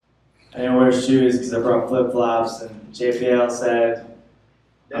I didn't wear shoes because I brought flip-flops, and JPL said,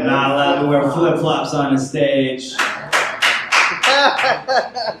 I'm not allowed to wear flip-flops on a stage.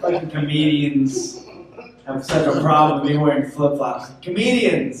 Fucking comedians have such a problem with me wearing flip-flops.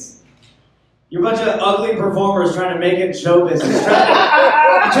 Comedians! You're a bunch of ugly performers trying to make it show business.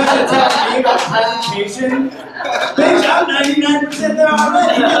 Trying to tell me about presentation? Bitch, I'm 99% there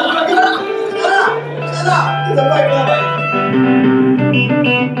already. Shut up! It's a fight level.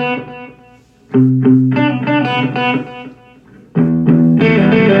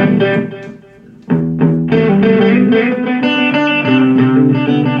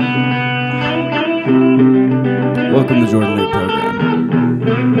 Welcome to the Jordan Lear program.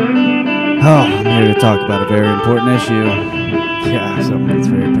 Oh, I'm here to talk about a very important issue. Yeah, something that's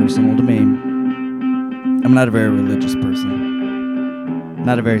very personal to me. I'm not a very religious person.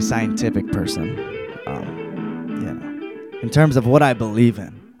 Not a very scientific person. In terms of what I believe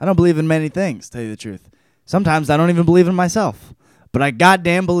in. I don't believe in many things, to tell you the truth. Sometimes I don't even believe in myself. But I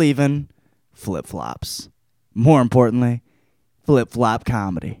goddamn believe in flip-flops. More importantly, flip-flop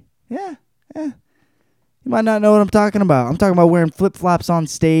comedy. Yeah. You might not know what I'm talking about. I'm talking about wearing flip-flops on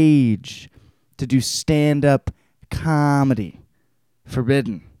stage to do stand-up comedy.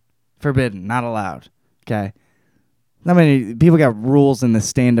 Forbidden, not allowed. Okay? Not many people got rules in the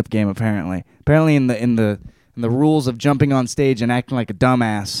stand-up game apparently. Apparently in the rules of jumping on stage and acting like a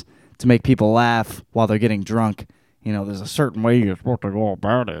dumbass to make people laugh while they're getting drunk, you know, there's a certain way you're supposed to go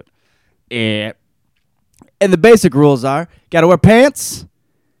about it. And the basic rules are, gotta wear pants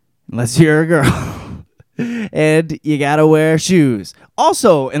unless you're a girl. And you gotta wear shoes.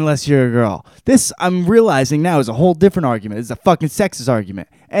 Also, unless you're a girl. This, I'm realizing now, is a whole different argument. It's a fucking sexist argument.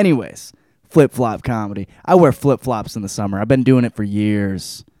 Anyways, flip-flop comedy. I wear flip-flops in the summer. I've been doing it for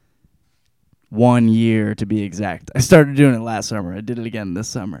years. 1 year, to be exact. I started doing it last summer. I did it again this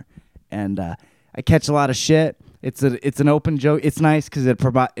summer. And I catch a lot of shit. It's an open joke. It's nice because it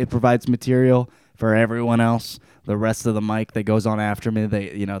provides material for everyone else. The rest of the mic that goes on after me,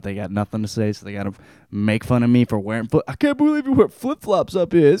 they got nothing to say, so they got to make fun of me for wearing I can't believe you wear flip-flops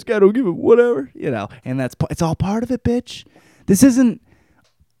up here. This guy don't give a whatever, And it's all part of it, bitch. This isn't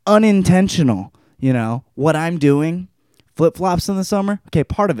unintentional, What I'm doing, flip-flops in the summer, okay,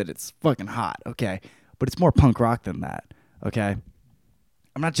 part of it's fucking hot, okay? But it's more punk rock than that, okay?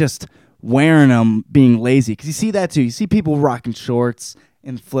 I'm not just wearing them being lazy, because you see that too. You see people rocking shorts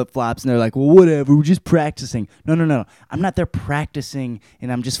and flip-flops, and they're like, well, whatever, we're just practicing. No. I'm not there practicing,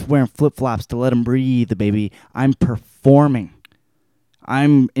 and I'm just wearing flip-flops to let them breathe, baby. I'm performing.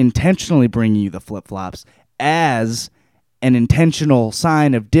 I'm intentionally bringing you the flip-flops as an intentional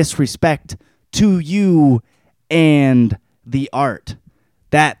sign of disrespect to you and the art.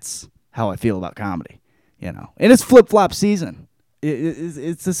 That's how I feel about comedy, And it's flip-flop season.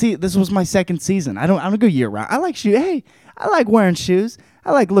 This was my second season. I don't go year round. I like shoes. Hey, I like wearing shoes.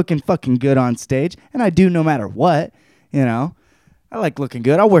 I like looking fucking good on stage, and I do no matter what, I like looking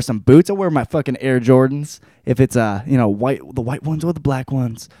good. I'll wear some boots. I'll wear my fucking Air Jordans if it's the white ones or the black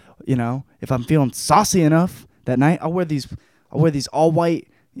ones. If I'm feeling saucy enough that night, I'll wear these all white,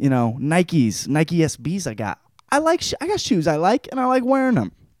 Nikes, Nike SBs I got. I got shoes I like, and I like wearing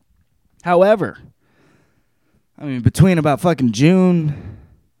them. However, between about fucking June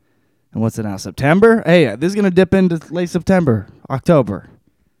and what's it now, September? Hey, this is going to dip into late September, October.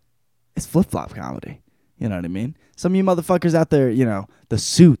 It's flip-flop comedy. You know what I mean? Some of you motherfuckers out there, the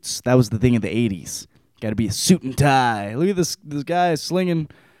suits. That was the thing in the 80s. Got to be a suit and tie. Look at this guy slinging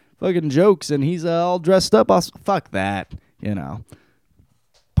fucking jokes, and he's all dressed up. Fuck that,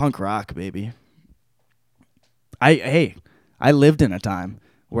 Punk rock, baby. I lived in a time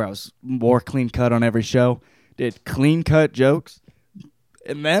where I was more clean-cut on every show, did clean-cut jokes,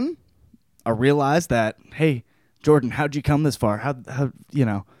 and then I realized that, hey, Jordan, how'd you come this far? How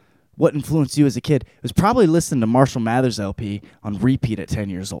what influenced you as a kid? It was probably listening to Marshall Mathers LP on repeat at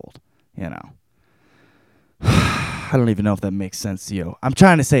 10 years old, I don't even know if that makes sense to you. I'm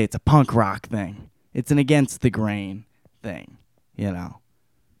trying to say it's a punk rock thing. It's an against the grain thing, You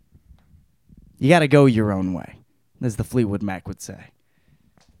got to go your own way, as the Fleetwood Mac would say.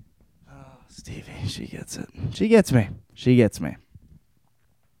 Oh, Stevie, she gets it. She gets me.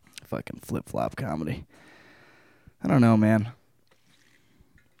 Fucking flip-flop comedy. I don't know, man.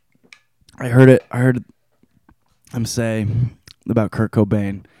 I heard him say about Kurt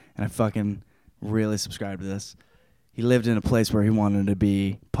Cobain, and I fucking really subscribe to this. He lived in a place where he wanted to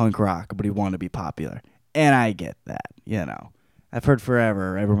be punk rock, but he wanted to be popular. And I get that, I've heard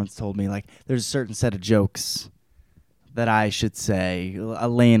forever, everyone's told me, like, there's a certain set of jokes that I should say, a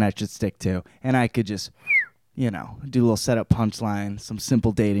lane I should stick to, and I could just do a little setup punchline, some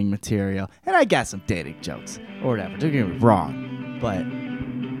simple dating material, and I got some dating jokes or whatever. Don't get me wrong, but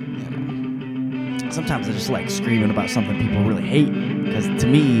sometimes I just like screaming about something people really hate, because to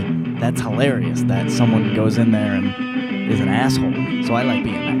me that's hilarious that someone goes in there and is an asshole. So I like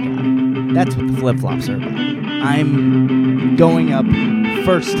being that guy. That's what the flip-flops are about. I'm going up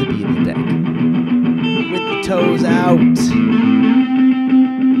first to be the dick, with the toes out.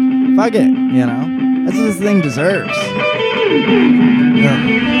 Fuck it, that's what this thing deserves.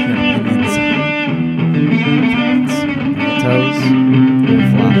 Toes,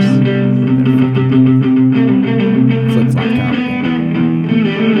 flops, flip-flop comedy.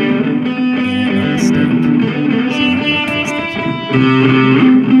 Ain't no mistake. So don't get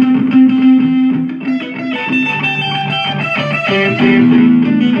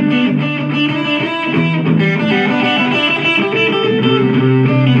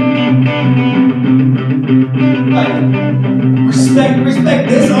Respect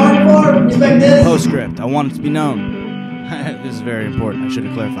this art form. Respect this. Postscript. I want it to be known. This is very important. I should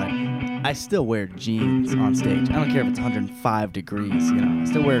have clarified. I still wear jeans on stage. I don't care if it's 105 degrees. I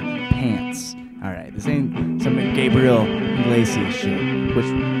still wear pants. All right. This ain't some Gabriel Iglesias shit. Which,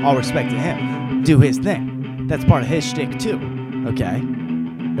 all respect to him, do his thing. That's part of his shtick too. Okay.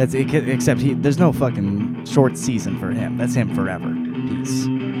 That's it. Except there's no fucking short season for him. That's him forever. Peace.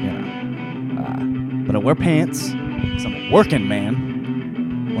 But I wear pants. Because I'm a working man.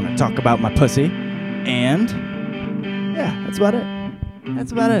 When I talk about my pussy. And yeah, that's about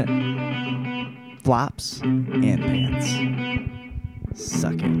it. Flops and pants.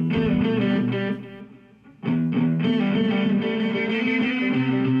 Suck it.